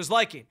offense to his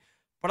liking.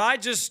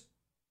 But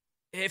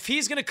if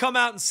he's going to come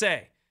out and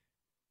say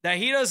that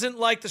he doesn't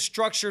like the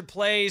structured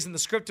plays and the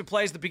scripted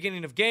plays at the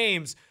beginning of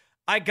games,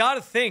 I got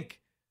to think,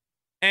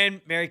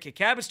 and Mary Kay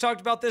Cabot's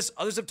talked about this,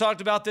 others have talked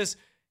about this,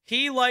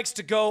 he likes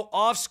to go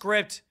off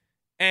script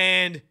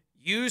and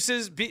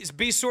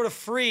be sort of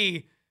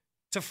free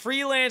to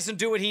freelance and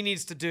do what he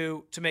needs to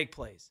do to make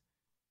plays.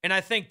 And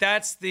I think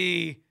that's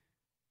the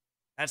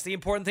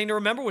important thing to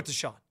remember with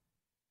Deshaun.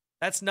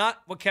 That's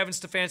not what Kevin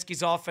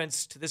Stefanski's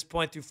offense to this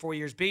point through 4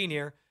 years being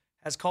here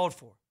has called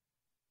for.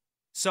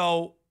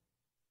 So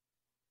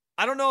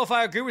I don't know if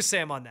I agree with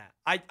Sam on that.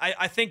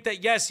 I think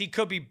that, yes, he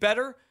could be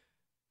better,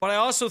 but I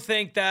also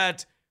think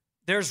that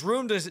there's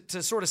room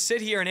to sort of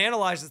sit here and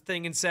analyze the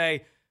thing and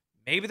say,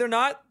 maybe they're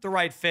not the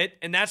right fit,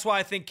 and that's why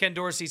I think Ken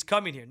Dorsey's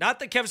coming here. Not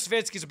that Kevin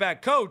Stefanski's a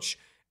bad coach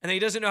and that he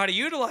doesn't know how to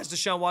utilize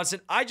Deshaun Watson.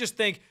 I just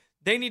think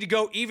they need to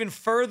go even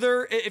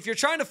further. If you're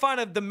trying to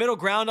find the middle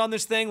ground on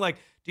this thing, do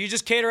you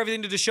just cater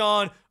everything to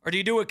Deshaun, or do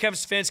you do what Kevin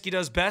Stefanski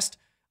does best?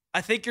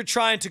 I think you're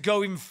trying to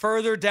go even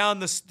further down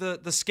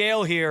the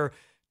scale here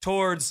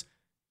towards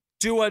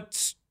do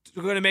what's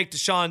going to make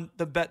Deshaun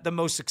the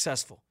most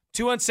successful.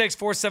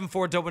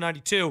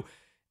 216-474-92.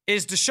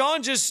 Is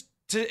Deshaun's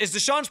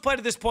play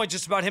to this point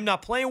just about him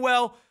not playing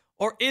well,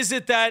 or is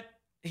it that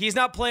he's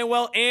not playing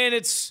well and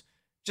it's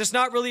just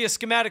not really a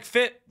schematic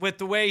fit with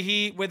the way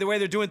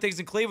they're doing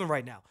things in Cleveland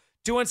right now?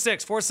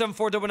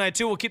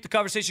 216-474-92. We'll keep the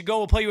conversation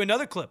going. We'll play you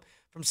another clip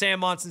from Sam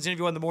Monson's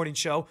interview on the morning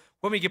show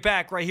when we get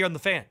back right here on The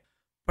Fan.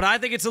 But I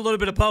think it's a little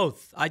bit of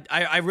both.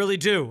 I really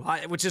do,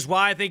 which is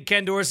why I think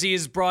Ken Dorsey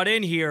is brought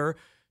in here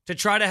to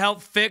try to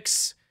help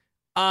fix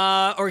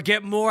or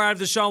get more out of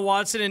Deshaun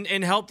Watson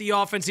and help the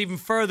offense even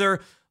further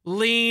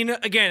lean.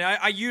 Again,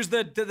 I use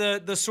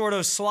the sort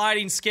of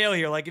sliding scale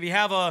here. If you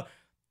have a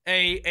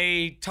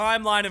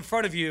timeline in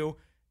front of you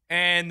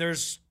and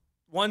there's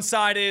one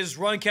side is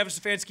run Kevin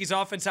Stefanski's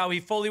offense how he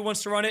fully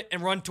wants to run it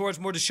and run towards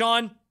more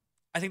Deshaun.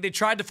 I think they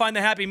tried to find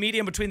the happy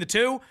medium between the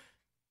two.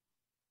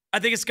 I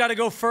think it's got to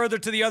go further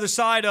to the other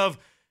side of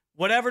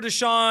whatever's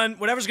going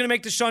to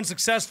make Deshaun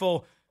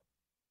successful.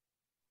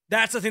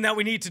 That's the thing that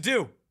we need to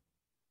do.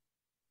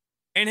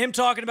 And him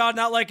talking about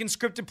not liking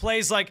scripted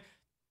plays,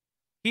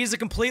 he's a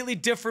completely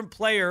different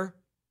player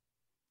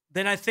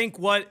than I think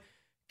what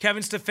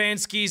Kevin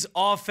Stefanski's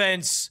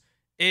offense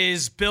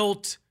is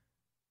built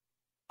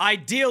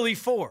ideally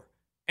for.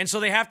 And so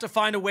they have to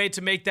find a way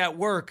to make that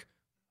work.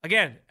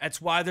 Again,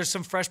 that's why there's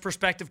some fresh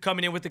perspective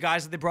coming in with the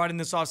guys that they brought in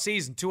this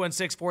offseason.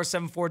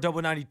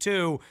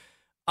 216-474-92.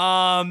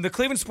 The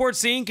Cleveland sports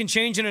scene can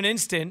change in an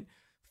instant.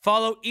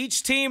 Follow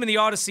each team in the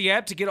Odyssey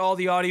app to get all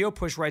the audio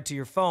pushed right to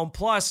your phone.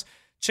 Plus,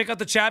 check out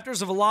the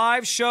chapters of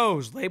live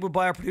shows labeled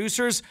by our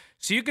producers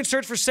so you can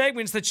search for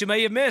segments that you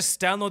may have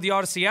missed. Download the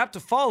Odyssey app to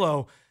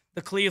follow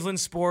the Cleveland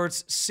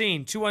sports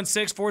scene.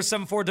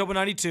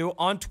 216-474-92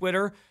 on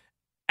Twitter,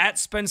 at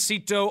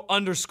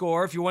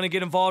Spencito_. If you want to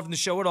get involved in the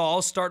show at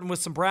all, starting with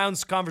some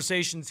Browns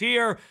conversations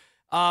here.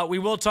 We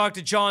will talk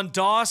to John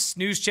Doss,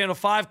 News Channel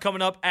 5,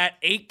 coming up at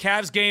 8.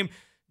 Cavs game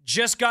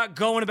just got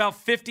going about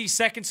 50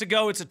 seconds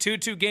ago. It's a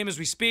 2-2 game as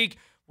we speak.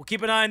 We'll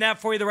keep an eye on that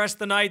for you the rest of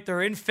the night.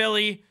 They're in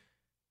Philly.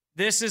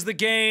 This is the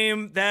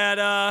game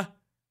that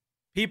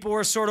people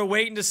were sort of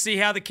waiting to see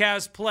how the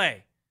Cavs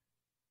play.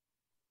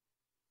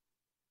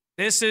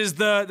 This is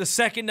the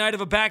second night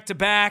of a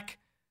back-to-back.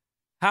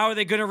 How are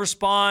they going to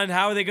respond?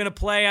 How are they going to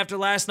play after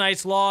last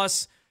night's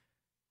loss?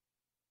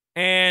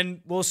 And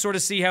we'll sort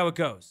of see how it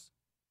goes.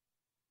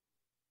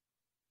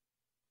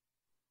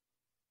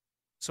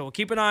 So we'll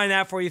keep an eye on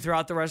that for you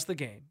throughout the rest of the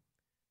game.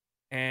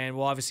 And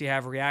we'll obviously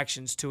have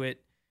reactions to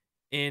it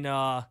in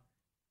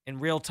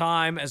real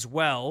time as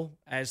well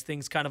as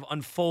things kind of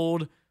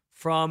unfold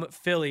from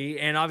Philly.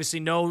 And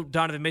obviously no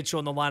Donovan Mitchell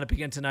in the lineup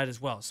again tonight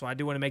as well. So I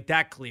do want to make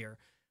that clear,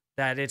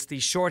 that it's the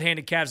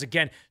shorthanded Cavs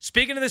again.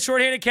 Speaking of the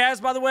shorthanded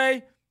Cavs, by the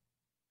way,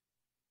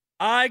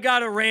 I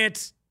got a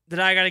rant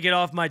that I got to get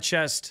off my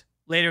chest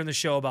later in the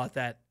show about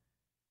that.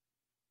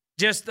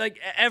 Just like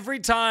every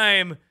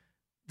time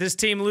this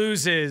team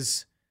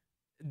loses,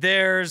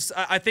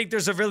 I think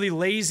there's a really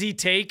lazy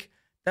take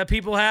that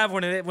people have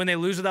when they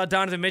lose without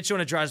Donovan Mitchell,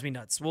 and it drives me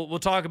nuts. We'll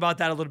talk about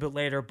that a little bit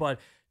later. But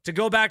to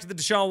go back to the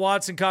Deshaun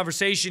Watson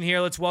conversation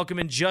here, let's welcome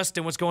in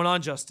Justin. What's going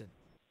on, Justin?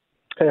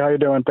 Hey, how you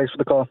doing? Thanks for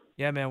the call.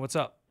 Yeah, man. What's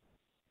up?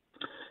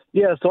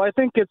 Yeah, so I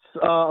think it's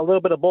a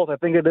little bit of both. I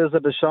think it is a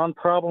Deshaun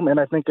problem, and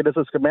I think it is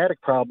a schematic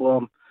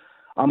problem.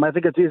 I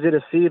think it's easy to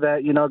see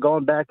that,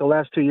 going back the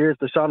last 2 years,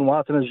 Deshaun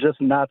Watson is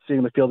just not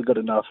seeing the field good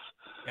enough.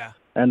 Yeah.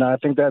 And I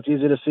think that's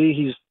easy to see.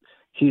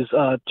 He's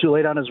too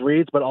late on his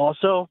reads, but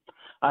also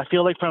I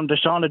feel like from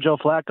Deshaun to Joe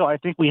Flacco, I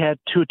think we had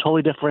two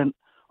totally different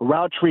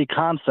route tree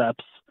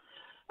concepts.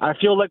 I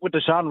feel like with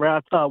Deshaun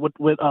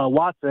with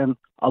Watson,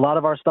 a lot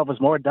of our stuff was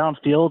more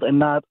downfield and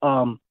not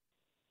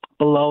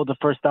below the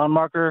first down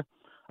marker.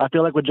 I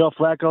feel like with Joe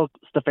Flacco,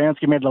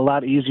 Stefanski made it a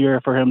lot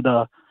easier for him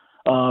to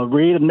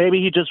read, and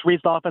maybe he just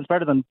reads the offense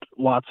better than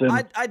Watson.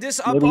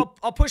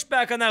 I'll push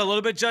back on that a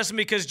little bit, Justin,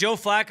 because Joe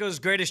Flacco's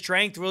greatest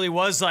strength really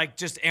was like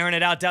just airing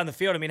it out down the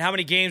field. I mean, how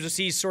many games was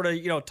he sort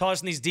of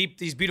tossing these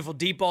beautiful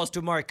deep balls to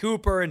Amari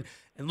Cooper and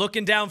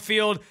looking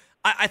downfield?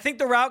 I think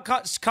the route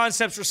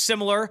concepts were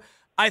similar.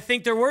 I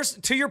think there were,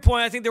 to your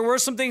point, I think there were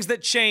some things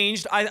that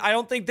changed.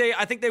 I think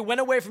they went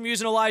away from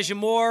using Elijah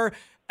Moore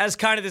as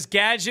kind of this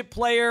gadget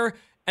player,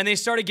 and they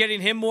started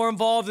getting him more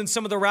involved in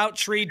some of the route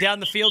tree down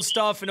the field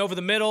stuff and over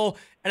the middle.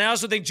 And I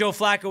also think Joe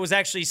Flacco was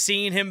actually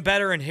seeing him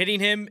better and hitting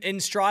him in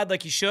stride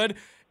like he should.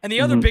 And the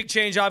other big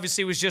change,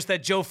 obviously, was just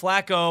that Joe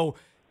Flacco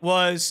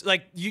was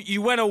like,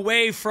 you went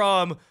away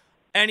from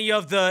any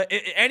of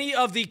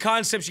the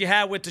concepts you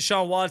had with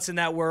Deshaun Watson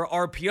that were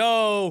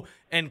RPO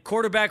and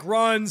quarterback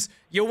runs.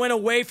 You went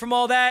away from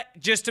all that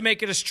just to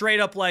make it a straight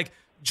up like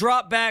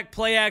drop back,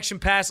 play action,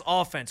 pass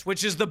offense,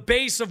 which is the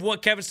base of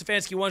what Kevin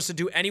Stefanski wants to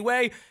do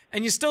anyway.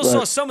 And you still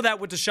saw some of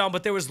that with Deshaun,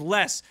 but there was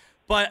less.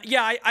 But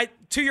yeah, I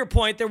to your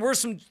point, there were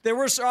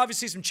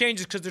obviously some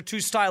changes because they're two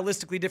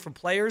stylistically different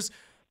players.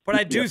 But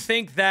I do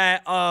think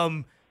that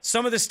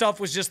some of this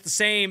stuff was just the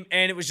same,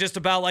 and it was just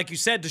about, like you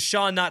said,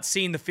 Deshaun not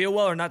seeing the field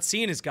well or not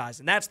seeing his guys,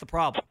 and that's the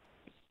problem.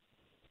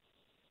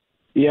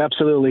 Yeah,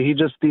 absolutely. He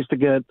just needs to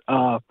get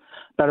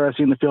better at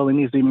seeing the field. He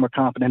needs to be more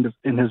confident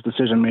in his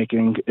decision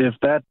making. If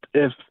that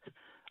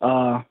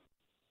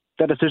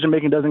decision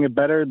making doesn't get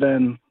better,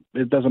 then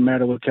it doesn't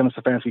matter what Kevin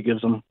Stefanski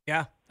gives him.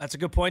 Yeah, that's a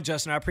good point,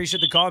 Justin. I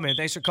appreciate the call, man.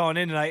 Thanks for calling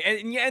in tonight.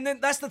 And then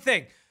that's the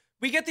thing.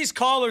 We get these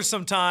callers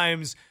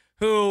sometimes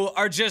who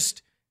are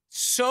just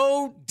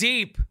so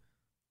deep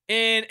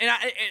in, and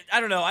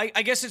I don't know,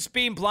 I guess it's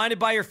being blinded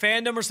by your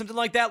fandom or something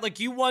like that. Like,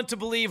 you want to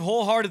believe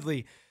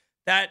wholeheartedly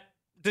that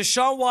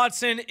Deshaun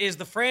Watson is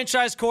the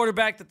franchise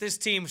quarterback that this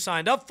team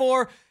signed up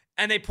for,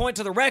 and they point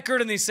to the record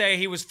and they say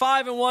he was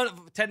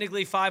 5-1,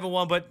 technically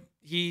 5-1, but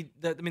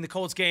the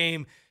Colts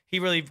game, he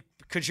really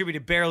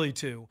contributed barely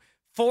to.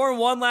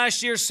 4-1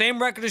 last year, same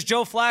record as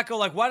Joe Flacco.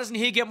 Like, why doesn't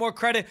he get more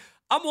credit?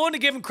 I'm willing to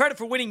give him credit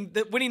for winning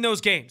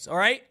those games, all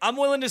right? I'm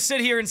willing to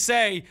sit here and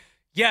say,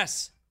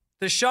 yes,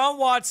 Deshaun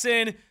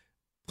Watson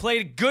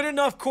played good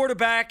enough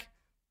quarterback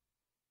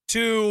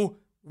to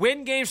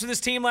win games for this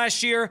team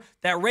last year.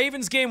 That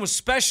Ravens game was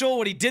special.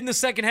 What he did in the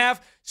second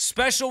half,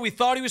 special. We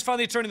thought he was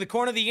finally turning the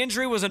corner. The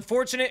injury was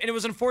unfortunate, and it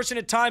was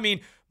unfortunate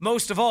timing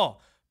most of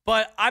all.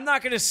 But I'm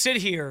not going to sit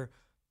here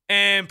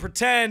and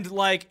pretend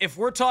like if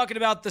we're talking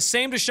about the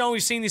same Deshaun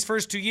we've seen these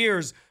first 2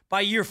 years,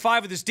 by year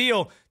 5 of this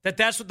deal,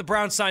 that's what the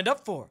Browns signed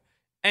up for.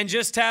 And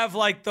just have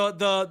like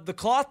the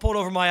cloth pulled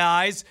over my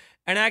eyes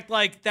and act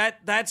like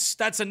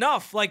that's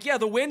enough. Like, yeah,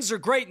 the wins are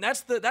great, and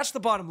that's the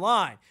bottom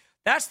line.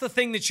 That's the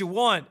thing that you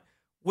want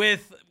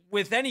with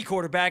any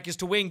quarterback, is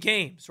to win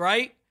games,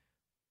 right?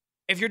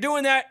 If you're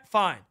doing that,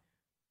 fine.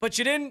 But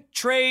you didn't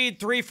trade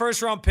 3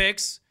 first-round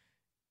picks,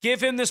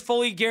 give him this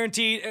fully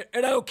guaranteed,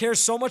 and I don't care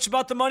so much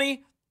about the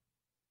money,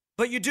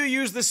 but you do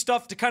use this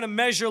stuff to kind of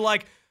measure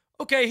like,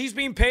 okay, he's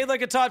being paid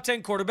like a top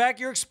 10 quarterback.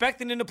 You're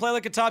expecting him to play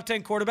like a top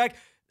 10 quarterback.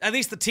 At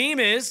least the team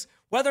is.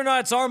 Whether or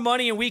not it's our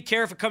money and we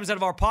care if it comes out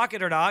of our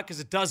pocket or not, because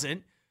it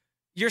doesn't,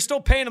 you're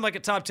still paying him like a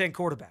top 10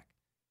 quarterback.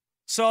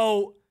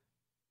 So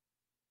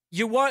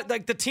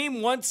the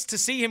team wants to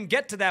see him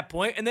get to that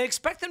point, and they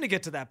expect him to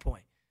get to that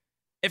point.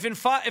 If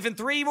in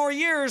 3 more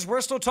years we're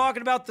still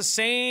talking about the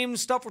same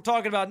stuff we're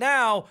talking about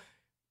now,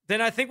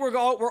 then I think we're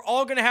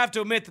all going to have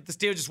to admit that this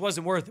deal just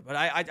wasn't worth it. But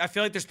I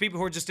feel like there's people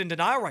who are just in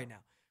denial right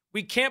now.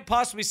 We can't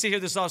possibly sit here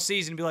this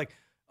offseason and be like,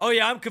 oh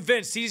yeah, I'm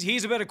convinced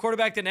he's a better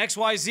quarterback than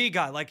XYZ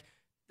guy. Like,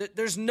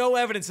 there's no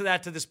evidence of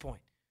that to this point.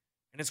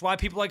 And it's why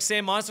people like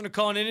Sam Monson are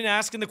calling in and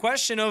asking the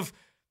question of,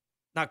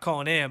 not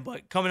calling in,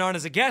 but coming on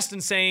as a guest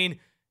and saying,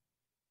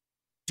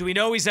 do we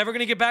know he's ever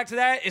going to get back to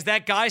that? Is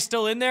that guy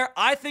still in there?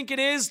 I think it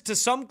is to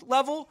some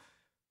level.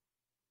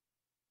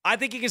 I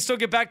think he can still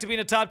get back to being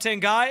a top 10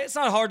 guy. It's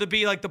not hard to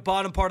be like the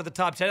bottom part of the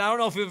top 10. I don't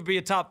know if he would be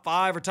a top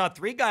 5 or top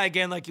 3 guy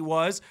again like he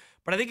was,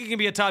 but I think he can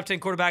be a top 10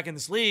 quarterback in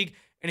this league.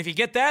 And if you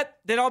get that,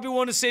 then I'll be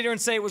willing to sit here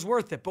and say it was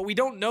worth it. But we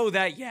don't know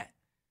that yet.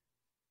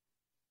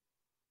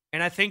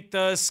 And I think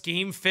the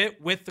scheme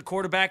fit with the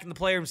quarterback and the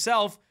player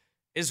himself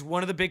is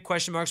one of the big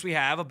question marks we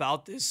have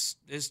about this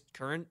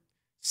current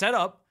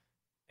setup,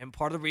 and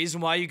part of the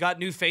reason why you got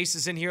new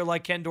faces in here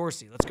like Ken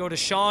Dorsey. Let's go to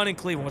Sean in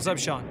Cleveland. What's up,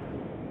 Sean?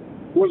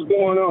 What's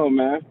going on,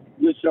 man?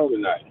 Good show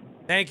tonight.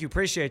 Thank you.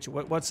 Appreciate you.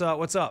 What's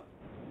up?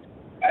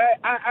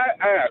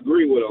 I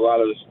agree with a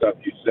lot of the stuff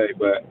you say,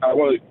 but I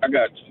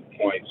got 2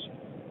 points.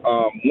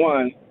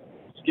 One,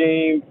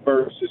 scheme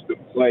versus the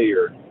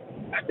player.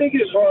 I think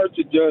it's hard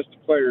to judge the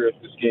player if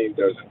the scheme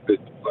doesn't fit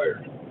the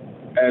player.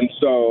 And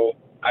so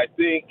I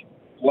think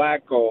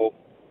Flacco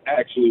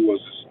actually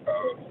was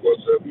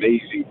an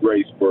amazing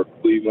grace for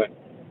Cleveland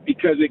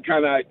because it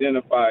kind of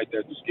identified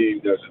that the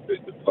scheme doesn't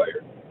fit the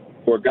player.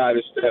 For a guy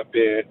to step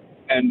in,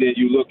 and then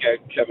you look at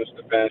Kevin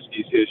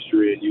Stefanski's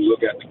history and you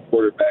look at the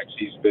quarterbacks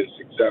he's been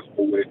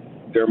successful with,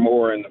 they're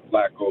more in the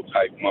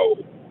Flacco-type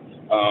mode.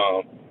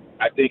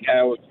 I think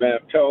Alex Van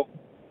Pelt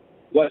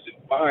wasn't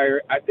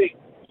fired, I think,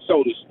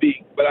 so to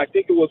speak, but I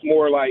think it was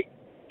more like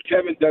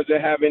Kevin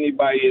doesn't have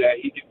anybody that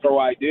he can throw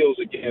ideals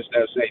against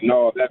that say,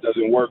 no, that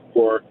doesn't work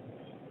for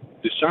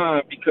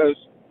Deshaun, because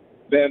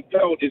Van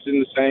Pelt is in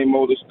the same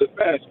mode as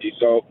Stefanski.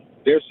 So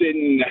they're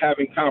sitting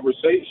having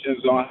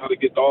conversations on how to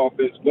get the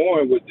offense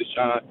going with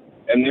Deshaun,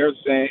 and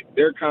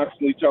they're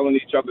constantly telling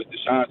each other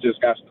Deshaun just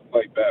has to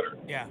play better.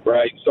 Yeah.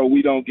 Right? So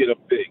we don't get a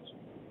fix.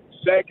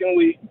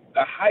 Secondly,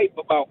 the hype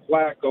about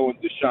Flacco and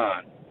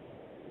Deshaun.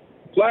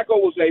 Flacco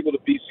was able to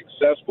be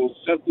successful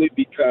simply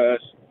because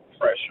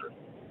pressure.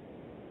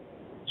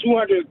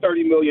 $230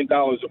 million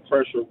of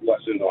pressure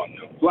wasn't on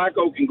him.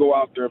 Flacco can go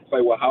out there and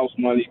play with house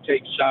money,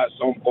 take shots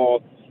on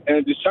ball.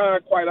 And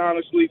Deshaun, quite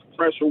honestly,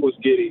 pressure was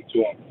getting to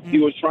him. He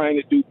was trying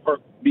to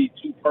be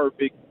too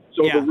perfect,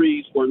 so the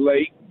reads were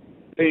late.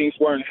 Things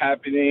weren't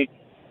happening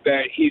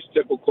that he's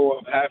typical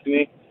of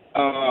happening.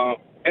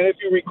 And if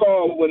you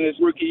recall, when his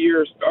rookie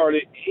year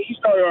started, he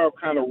started off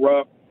kind of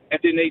rough, and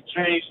then they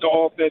changed the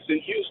offense in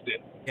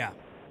Houston. Yeah.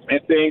 And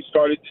things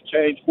started to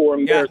change for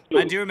him there, too.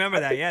 I do remember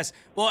that, yes.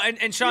 Well,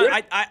 and Sean,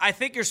 I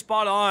think you're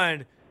spot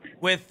on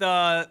with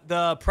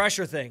the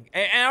pressure thing.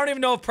 And I don't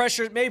even know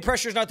if maybe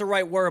pressure is not the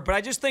right word, but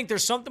I just think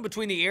there's something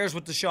between the ears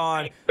with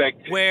Deshaun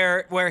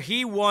where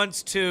he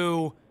wants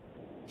to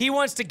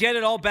get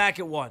it all back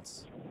at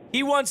once.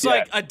 He wants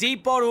like a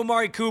deep ball to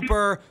Amari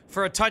Cooper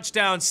for a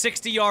touchdown,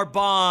 60-yard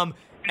bomb,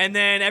 and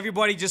then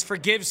everybody just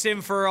forgives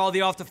him for all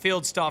the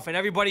off-the-field stuff, and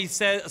everybody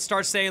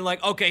starts saying,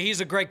 like, okay, he's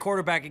a great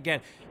quarterback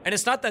again. And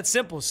it's not that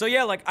simple. So,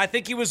 yeah, like, I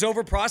think he was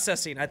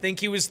over-processing. I think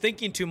he was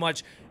thinking too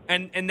much,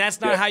 and that's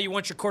not how you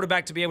want your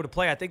quarterback to be able to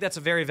play. I think that's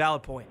a very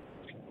valid point.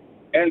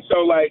 And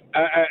so, like,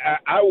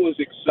 I was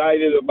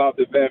excited about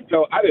the Van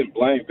Pelt. I didn't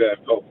blame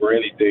Van Pelt for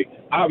anything.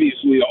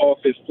 Obviously, the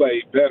offense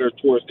played better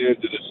towards the end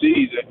of the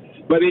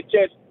season, but it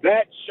just,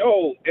 that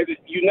showed,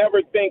 you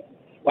never think,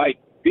 like,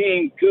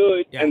 being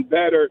good and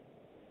better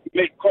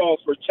make calls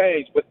for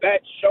change, but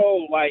that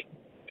showed like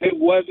it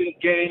wasn't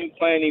game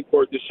planning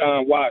for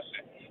Deshaun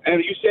Watson.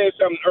 And you said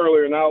something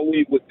earlier, and I'll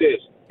leave with this.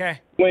 Okay.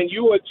 When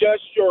you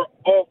adjust your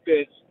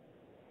offense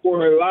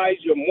for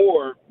Elijah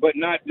Moore, but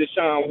not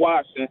Deshaun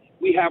Watson,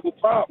 we have a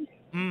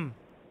problem.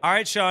 All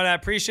right, Sean, I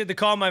appreciate the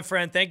call, my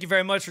friend. Thank you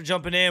very much for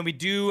jumping in. We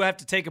do have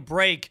to take a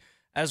break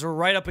as we're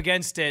right up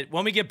against it.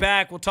 When we get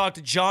back, we'll talk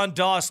to John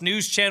Doss,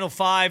 News Channel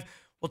 5.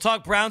 We'll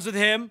talk Browns with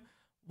him.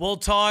 We'll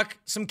talk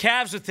some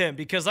Cavs with him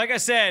because, like I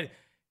said,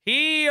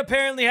 he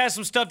apparently has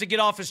some stuff to get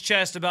off his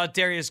chest about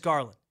Darius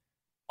Garland.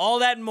 All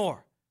that and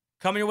more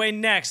coming your way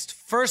next.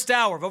 First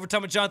hour of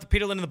Overtime with Jonathan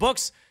Peterlin in the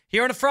books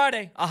here on a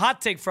Friday, a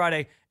Hot Take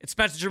Friday. It's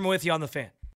Spencer German with you on The Fan.